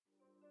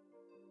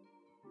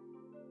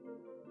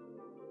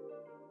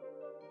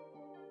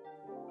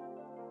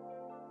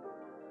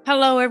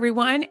Hello,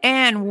 everyone,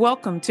 and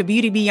welcome to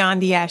Beauty Beyond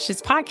the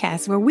Ashes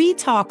podcast, where we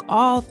talk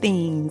all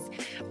things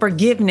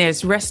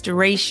forgiveness,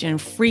 restoration,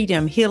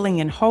 freedom, healing,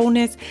 and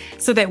wholeness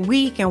so that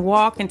we can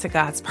walk into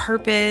God's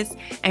purpose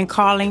and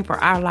calling for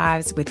our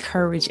lives with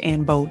courage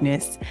and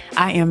boldness.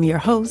 I am your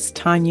host,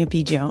 Tanya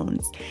P.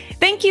 Jones.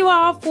 Thank you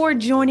all for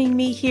joining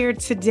me here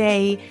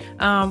today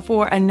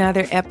for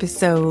another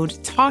episode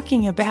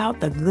talking about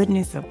the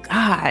goodness of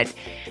God.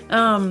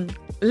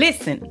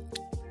 Listen.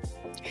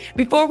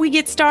 Before we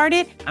get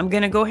started, I'm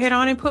going to go ahead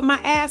on and put my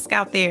ask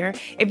out there.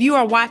 If you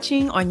are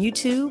watching on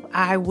YouTube,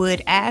 I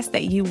would ask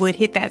that you would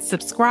hit that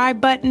subscribe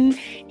button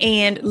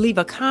and leave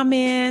a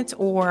comment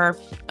or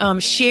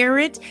share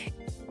it.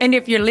 And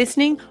if you're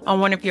listening on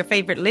one of your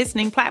favorite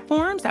listening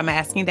platforms, I'm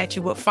asking that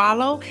you would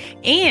follow.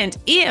 And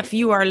if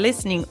you are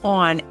listening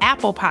on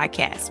Apple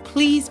Podcasts,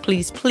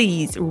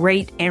 please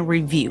rate and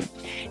review.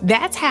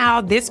 That's how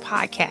this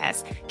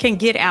podcast can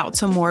get out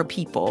to more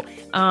people.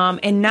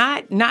 And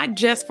not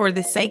just for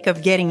the sake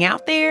of getting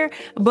out there,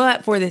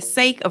 but for the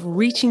sake of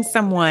reaching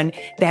someone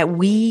that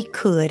we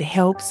could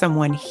help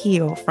someone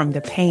heal from the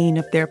pain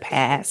of their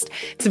past,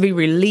 to be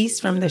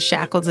released from the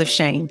shackles of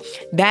shame.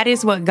 That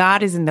is what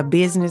God is in the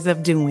business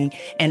of doing.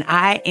 And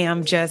I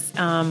am just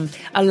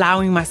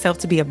allowing myself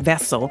to be a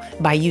vessel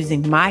by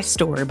using my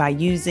story, by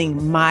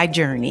using my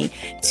journey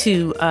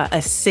to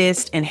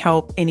assist and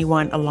help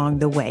anyone along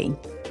the way.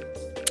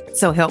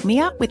 So help me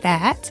out with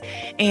that.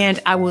 And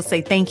I will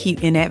say thank you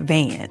in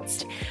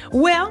advance.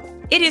 Well,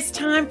 it is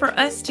time for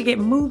us to get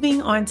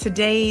moving on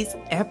today's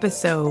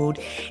episode.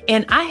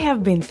 And I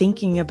have been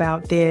thinking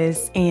about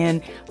this,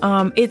 and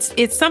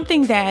it's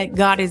something that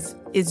God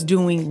is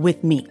doing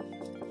with me.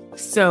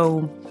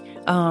 So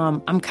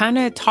I'm kind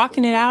of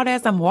talking it out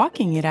as I'm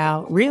walking it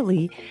out,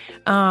 really.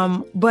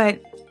 But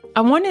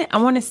I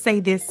want to say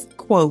this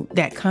quote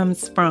that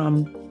comes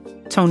from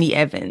Tony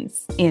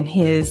Evans in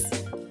his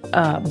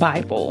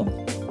Bible.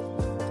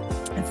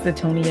 It's the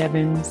Tony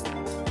Evans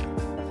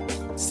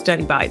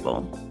Study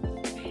Bible.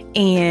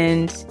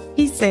 And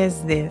he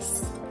says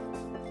this: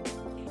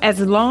 as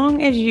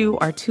long as you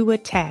are too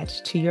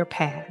attached to your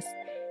past,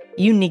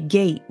 you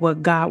negate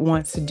what God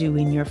wants to do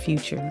in your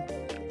future.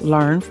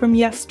 Learn from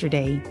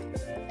yesterday.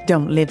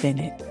 Don't live in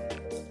it.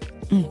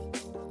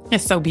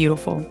 It's so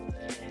beautiful.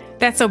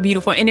 That's so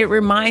beautiful. And it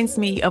reminds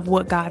me of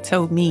what God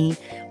told me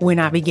when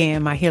I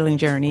began my healing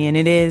journey. And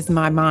it is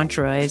my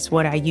mantra. It's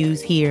what I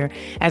use here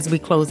as we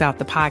close out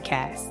the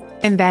podcast.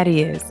 And that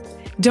is,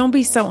 don't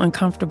be so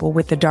uncomfortable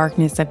with the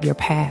darkness of your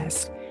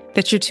past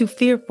that you're too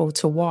fearful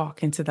to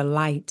walk into the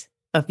light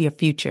of your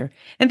future.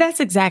 And that's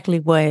exactly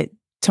what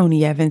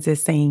Tony Evans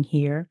is saying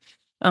here.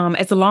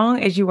 As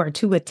long as you are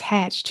too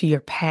attached to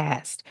your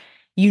past,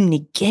 you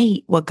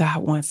negate what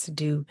God wants to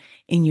do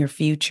in your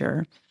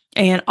future.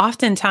 And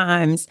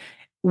oftentimes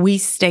we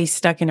stay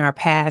stuck in our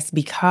past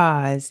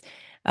because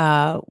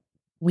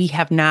we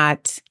have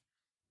not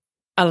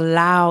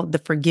allowed the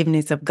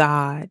forgiveness of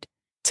God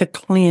to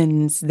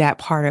cleanse that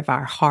part of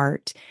our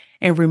heart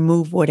and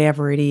remove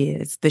whatever it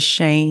is, the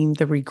shame,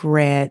 the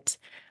regret,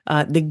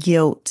 the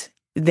guilt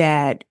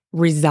that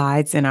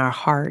resides in our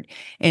heart,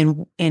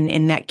 and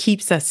that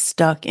keeps us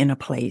stuck in a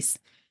place.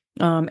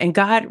 And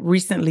God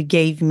recently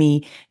gave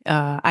me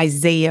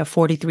Isaiah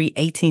 43,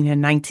 18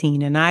 and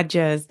 19. And I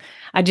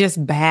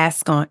just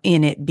bask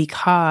in it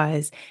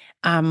because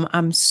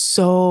I'm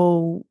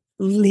so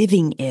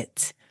living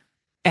it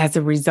as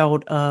a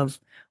result of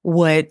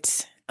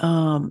what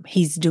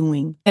he's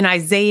doing. And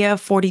Isaiah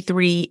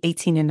 43,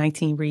 18 and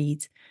 19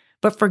 reads,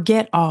 "But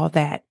forget all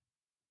that.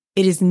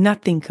 It is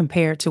nothing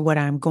compared to what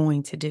I'm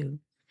going to do.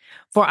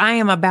 For I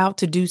am about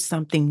to do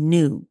something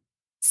new.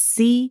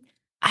 See,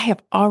 I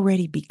have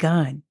already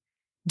begun.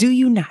 Do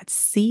you not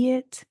see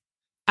it?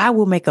 I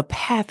will make a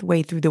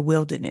pathway through the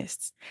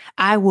wilderness.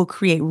 I will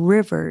create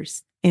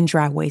rivers in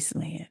dry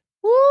wasteland."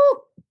 Woo!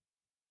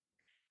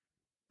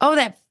 Oh,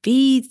 that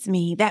feeds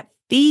me. That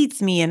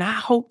feeds me. And I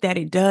hope that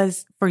it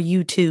does for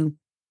you too.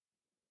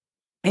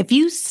 If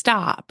you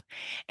stop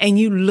and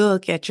you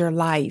look at your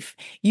life,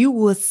 you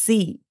will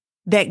see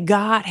that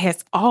God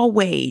has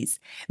always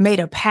made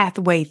a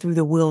pathway through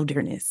the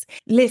wilderness.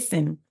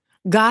 Listen,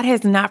 God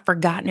has not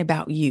forgotten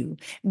about you.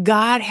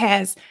 God,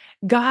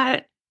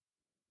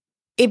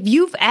 if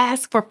you've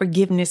asked for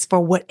forgiveness for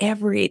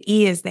whatever it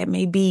is that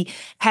may be,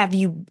 have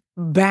you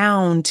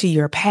bound to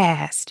your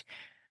past,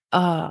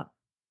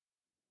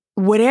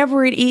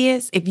 whatever it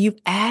is, if you've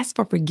asked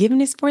for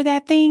forgiveness for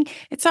that thing,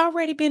 it's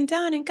already been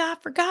done and God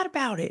forgot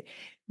about it.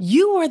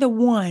 You are the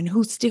one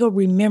who's still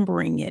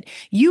remembering it.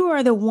 You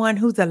are the one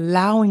who's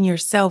allowing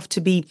yourself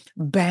to be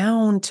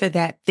bound to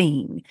that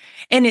thing.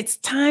 And it's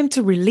time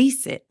to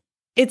release it.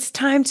 It's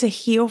time to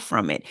heal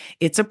from it.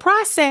 It's a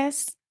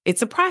process.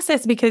 It's a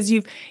process because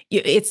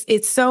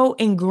it's so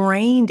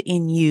ingrained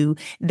in you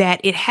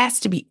that it has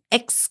to be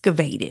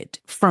excavated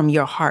from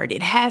your heart.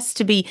 It has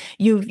to be,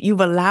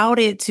 you've allowed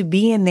it to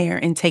be in there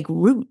and take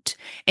root,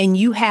 and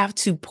you have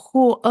to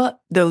pull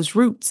up those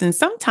roots. And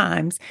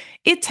sometimes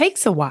it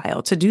takes a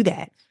while to do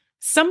that.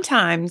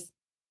 Sometimes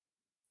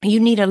You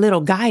need a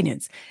little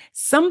guidance.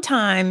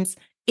 Sometimes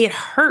it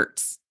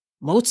hurts.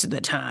 Most of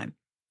the time,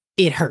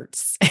 it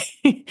hurts.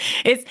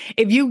 It's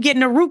if you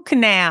getting a root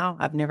canal.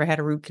 I've never had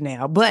a root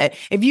canal, but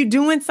if you're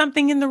doing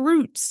something in the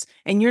roots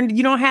and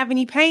you don't have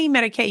any pain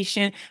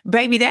medication,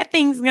 baby, that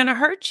thing's gonna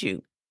hurt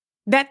you.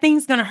 That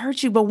thing's gonna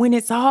hurt you. But when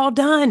it's all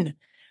done,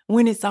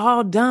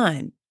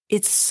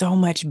 it's so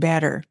much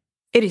better.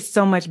 It is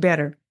so much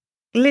better.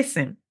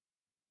 Listen,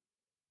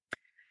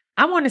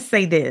 I want to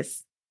say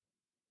this.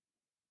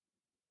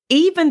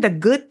 Even the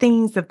good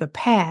things of the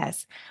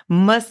past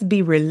must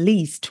be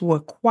released to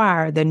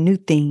acquire the new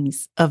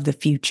things of the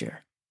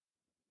future.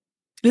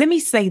 Let me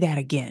say that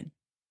again.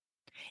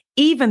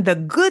 Even the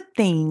good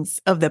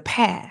things of the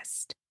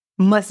past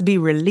must be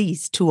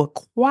released to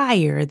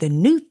acquire the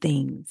new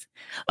things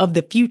of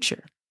the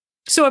future.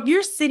 So if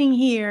you're sitting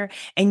here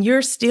and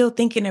you're still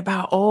thinking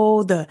about,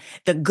 oh, the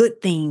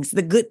good things,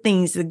 the good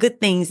things, the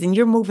good things, and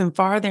you're moving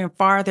farther and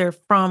farther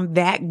from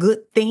that good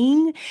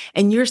thing,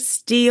 and you're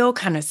still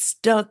kind of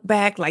stuck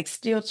back, like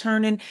still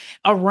turning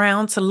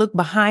around to look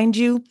behind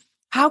you,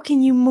 how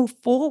can you move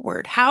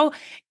forward? How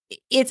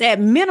it's at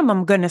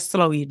minimum going to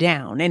slow you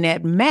down, and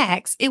at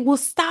max, it will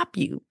stop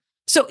you.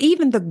 So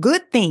even the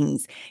good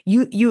things,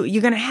 you're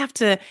gonna have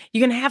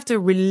to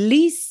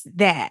release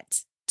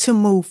that to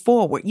move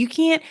forward. You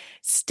can't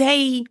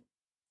stay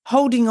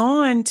holding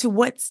on to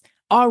what's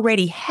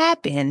already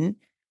happened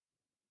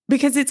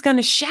because it's going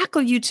to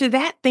shackle you to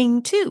that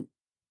thing too.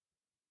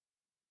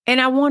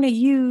 And I want to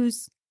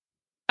use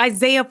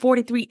Isaiah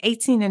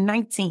 43:18 and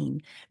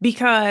 19,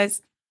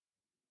 because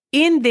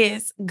in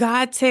this,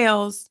 God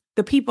tells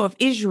the people of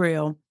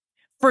Israel,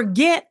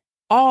 forget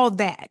all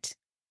that.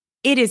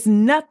 It is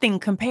nothing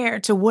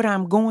compared to what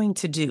I'm going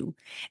to do.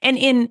 And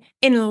in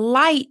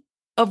light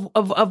of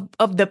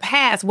the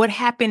past, what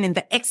happened in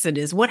the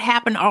Exodus, what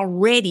happened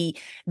already,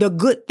 the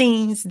good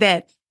things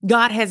that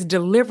God has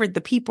delivered the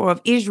people of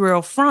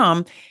Israel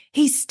from,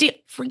 he still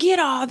forget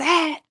all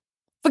that.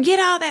 Forget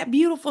all that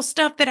beautiful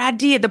stuff that I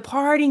did, the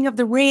parting of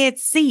the Red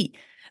Sea.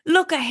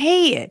 Look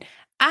ahead.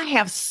 I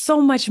have so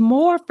much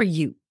more for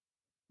you.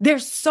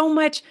 There's so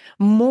much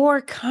more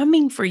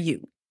coming for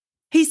you.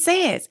 He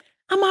says,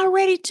 I'm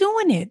already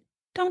doing it.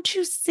 Don't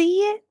you see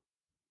it?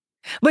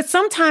 But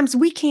sometimes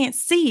we can't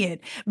see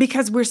it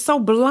because we're so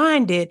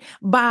blinded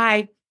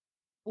by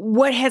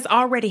what has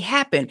already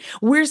happened.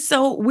 We're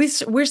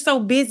so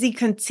busy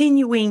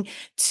continuing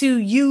to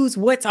use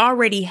what's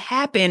already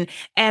happened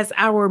as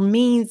our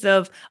means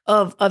of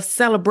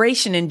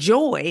celebration and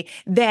joy,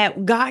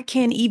 that God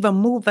can't even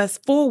move us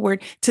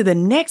forward to the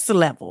next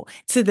level,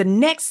 to the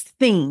next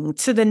thing,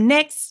 to the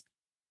next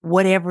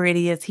whatever it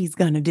is he's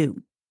going to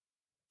do.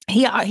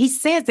 He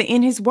says it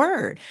in his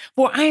word,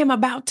 for I am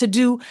about to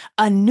do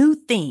a new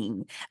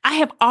thing. I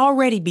have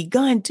already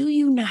begun. Do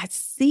you not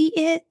see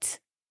it?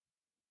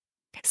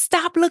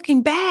 Stop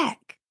looking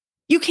back.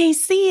 You can't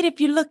see it if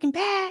you're looking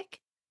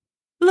back.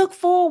 Look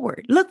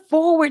forward. Look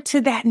forward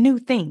to that new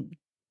thing.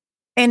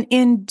 And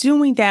in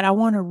doing that, I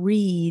want to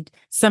read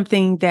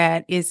something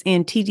that is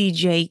in T.D.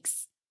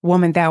 Jakes'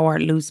 Woman Thou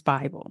Art Loose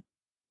Bible.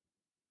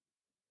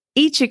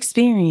 Each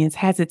experience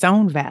has its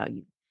own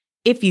value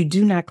if you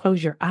do not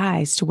close your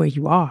eyes to where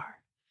you are,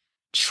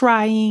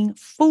 trying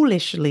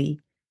foolishly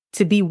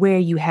to be where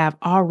you have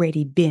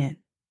already been.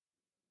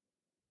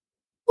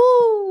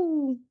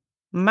 Ooh,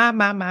 my.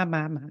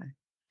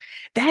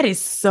 That is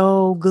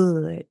so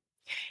good.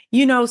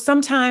 You know,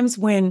 sometimes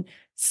when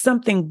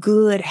something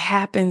good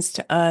happens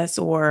to us,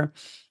 or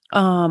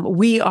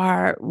we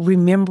are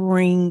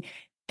remembering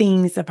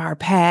things of our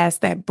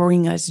past that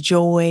bring us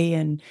joy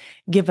and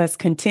give us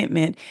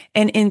contentment,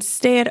 and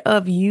instead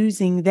of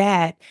using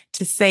that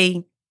to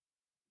say,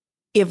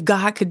 if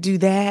God could do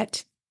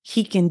that,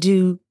 he can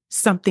do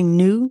something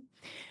new,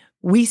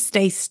 we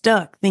stay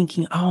stuck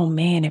thinking, oh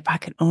man, if I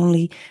could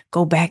only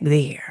go back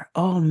there.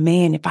 Oh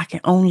man, if I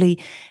can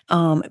only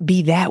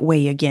be that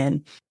way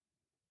again.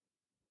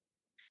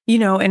 You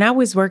know, and I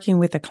was working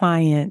with a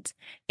client,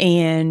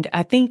 and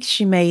I think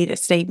she made a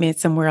statement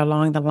somewhere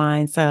along the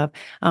lines of,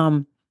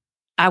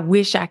 I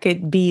wish I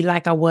could be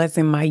like I was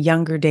in my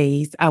younger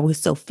days. I was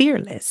so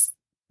fearless,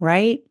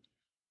 right?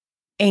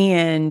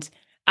 And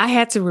I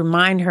had to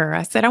remind her,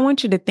 I said, I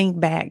want you to think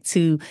back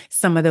to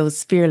some of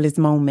those fearless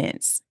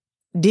moments.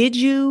 Did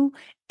you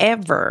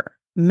ever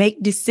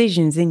make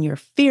decisions in your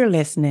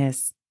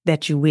fearlessness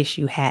that you wish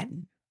you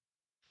hadn't?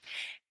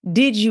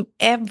 Did you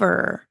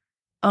ever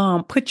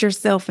put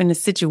yourself in a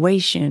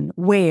situation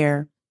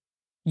where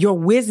your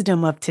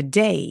wisdom of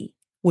today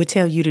would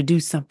tell you to do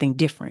something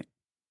different?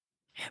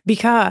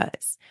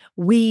 Because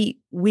we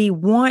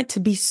want to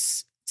be,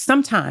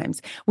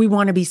 sometimes we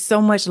want to be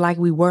so much like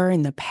we were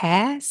in the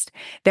past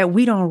that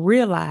we don't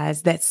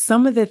realize that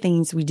some of the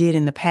things we did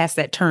in the past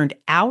that turned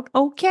out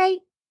okay,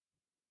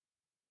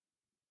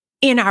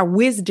 in our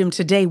wisdom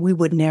today, we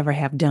would never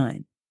have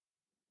done.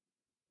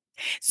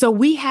 So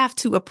we have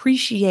to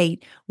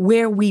appreciate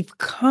where we've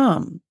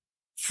come,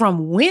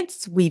 from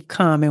whence we've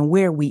come and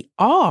where we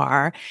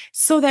are,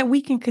 so that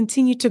we can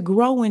continue to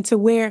grow into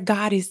where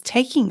God is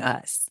taking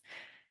us.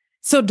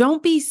 So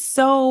don't be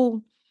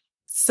so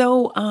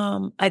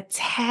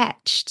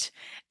attached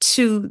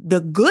to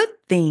the good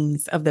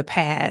things of the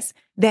past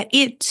that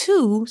it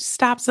too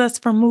stops us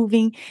from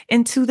moving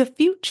into the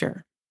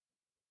future.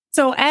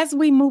 So as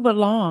we move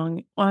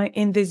along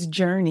in this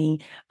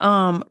journey,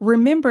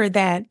 remember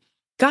that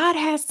God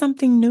has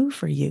something new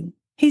for you.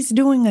 He's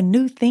doing a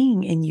new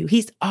thing in you.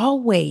 He's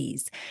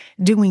always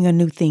doing a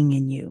new thing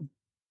in you.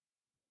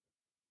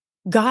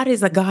 God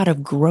is a God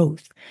of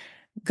growth.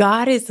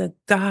 God is a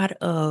God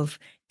of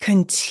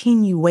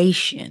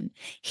continuation.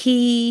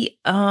 He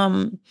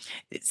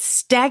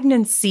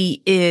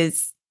Stagnancy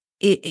is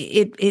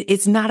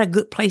it's not a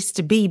good place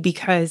to be,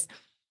 because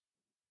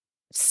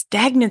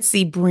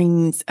stagnancy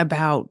brings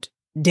about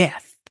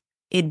death.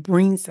 It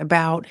brings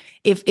about,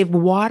 if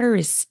water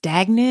is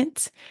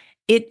stagnant,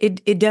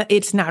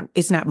 it's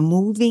not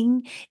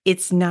moving.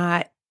 It's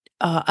not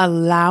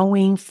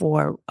allowing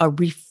for a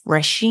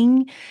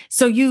refreshing.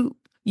 So you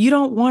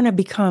don't want to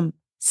become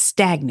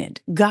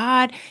stagnant.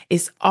 God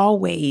is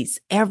always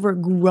ever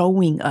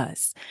growing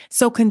us.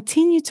 So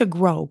continue to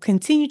grow.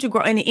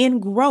 And in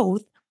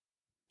growth,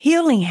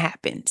 healing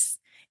happens.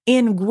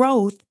 In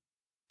growth,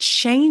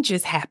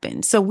 changes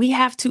happen. So we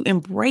have to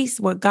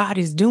embrace what God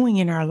is doing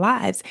in our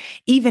lives,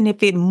 even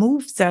if it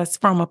moves us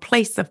from a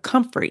place of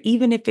comfort,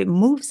 even if it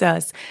moves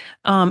us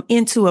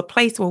into a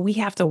place where we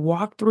have to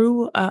walk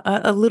through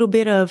a little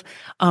bit of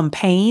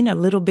pain, a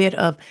little bit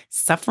of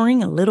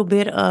suffering, a little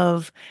bit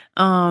of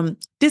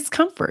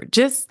discomfort,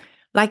 just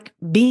like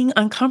being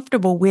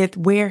uncomfortable with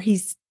where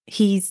he's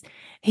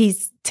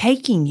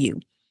taking you.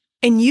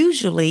 And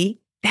usually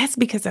that's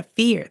because of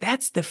fear.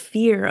 That's the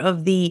fear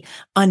of the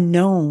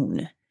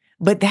unknown.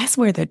 But that's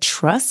where the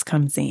trust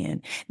comes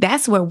in.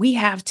 That's where we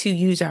have to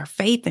use our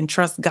faith and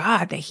trust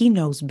God that He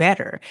knows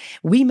better.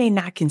 We may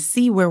not can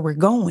see where we're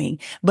going,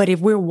 but if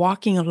we're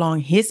walking along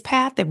His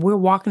path, if we're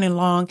walking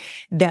along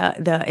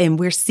and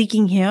we're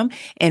seeking Him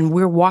and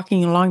we're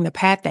walking along the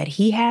path that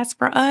He has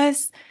for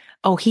us,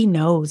 oh, He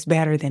knows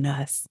better than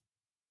us.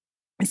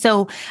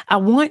 So I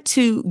want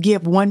to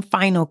give one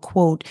final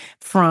quote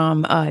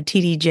from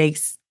T.D.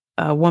 Jakes'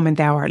 Woman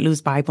Thou Art Loose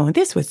Bible. And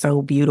this was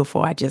so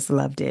beautiful. I just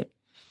loved it.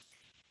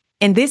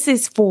 And this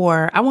is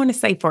for, I want to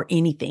say, for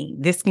anything.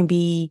 This can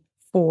be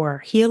for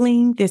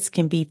healing. This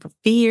can be for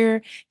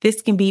fear.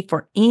 This can be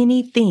for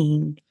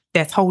anything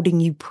that's holding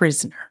you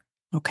prisoner.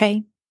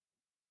 Okay?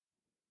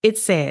 It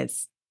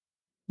says,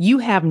 you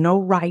have no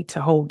right to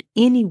hold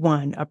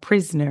anyone a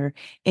prisoner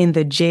in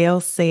the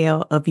jail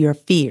cell of your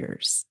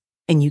fears.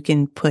 And you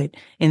can put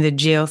in the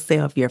jail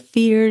cell of your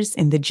fears,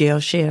 in the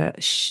jail cell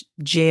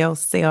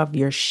of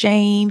your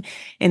shame,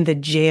 in the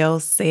jail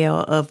cell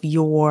of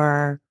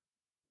your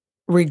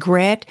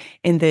regret,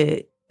 in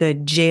the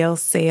jail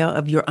cell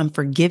of your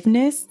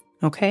unforgiveness.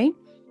 Okay?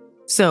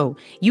 So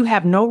you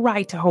have no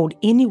right to hold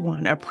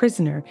anyone a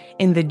prisoner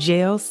in the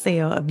jail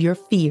cell of your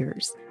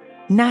fears,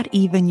 not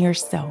even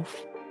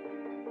yourself.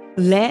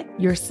 Let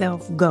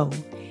yourself go.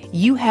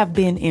 You have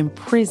been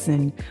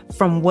imprisoned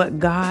from what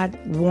God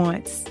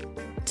wants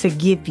to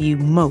give you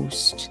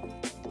most,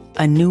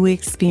 a new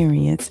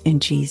experience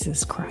in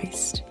Jesus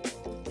Christ.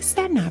 Is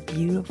that not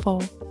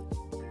beautiful?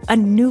 A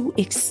new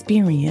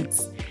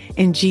experience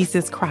in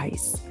Jesus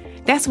Christ.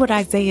 That's what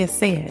Isaiah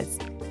says.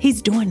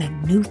 He's doing a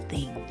new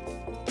thing.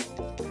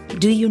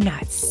 Do you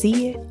not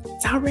see it?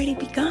 It's already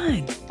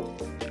begun.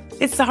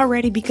 It's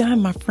already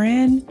begun, my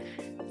friend.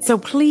 So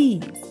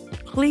please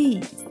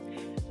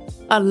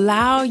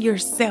allow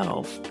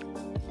yourself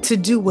to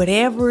do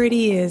whatever it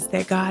is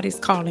that God is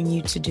calling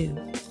you to do.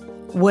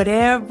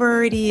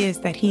 Whatever it is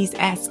that He's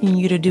asking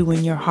you to do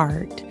in your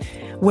heart.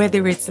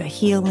 Whether it's a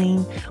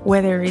healing,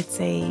 whether it's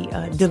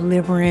a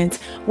deliverance,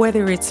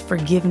 whether it's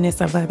forgiveness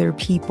of other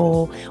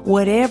people,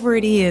 whatever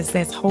it is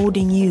that's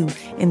holding you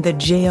in the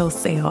jail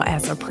cell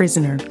as a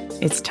prisoner,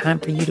 it's time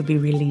for you to be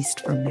released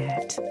from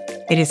that.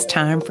 It is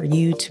time for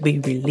you to be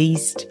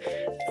released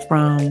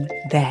from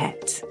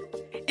that.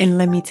 And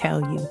let me tell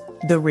you,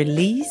 the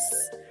release,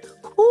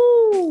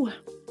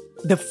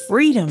 the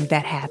freedom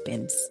that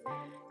happens.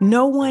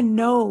 No one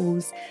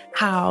knows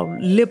how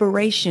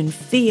liberation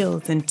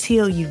feels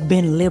until you've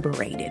been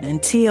liberated,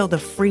 until the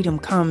freedom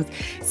comes.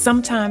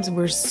 Sometimes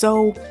we're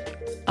so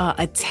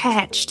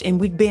attached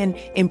and we've been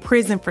in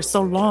prison for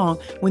so long.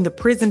 When the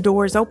prison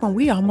doors open,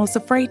 we're almost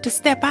afraid to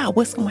step out.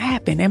 What's going to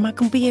happen? Am I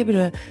going to be able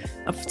to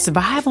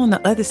survive on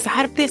the other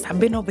side of this? I've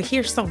been over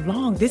here so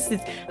long.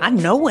 I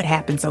know what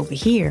happens over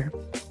here.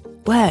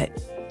 But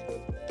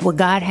what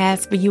God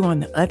has for you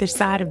on the other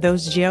side of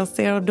those jail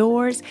cell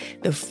doors,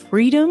 the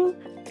freedom,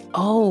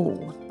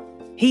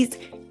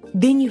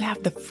 then you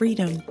have the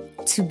freedom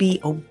to be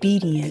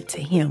obedient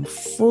to Him,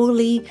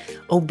 fully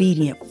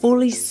obedient,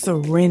 fully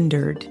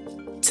surrendered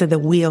to the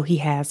will He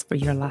has for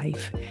your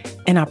life.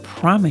 And I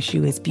promise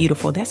you, it's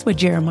beautiful. That's what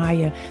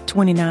Jeremiah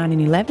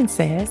 29:11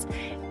 says.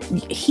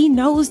 He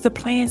knows the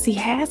plans He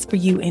has for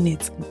you, and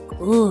it's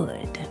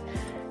good.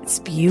 It's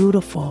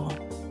beautiful.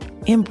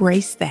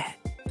 Embrace that.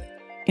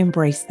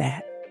 Embrace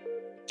that.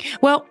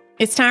 Well,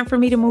 it's time for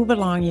me to move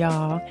along,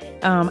 y'all.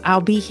 I'll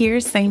be here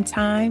same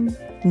time,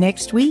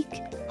 next week.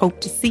 Hope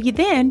to see you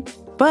then.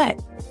 But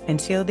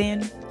until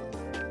then,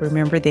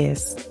 remember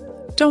this.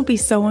 Don't be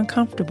so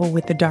uncomfortable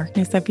with the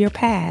darkness of your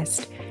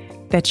past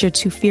that you're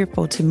too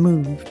fearful to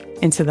move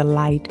into the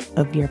light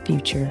of your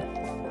future.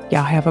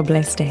 Y'all have a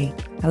blessed day.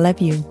 I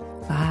love you.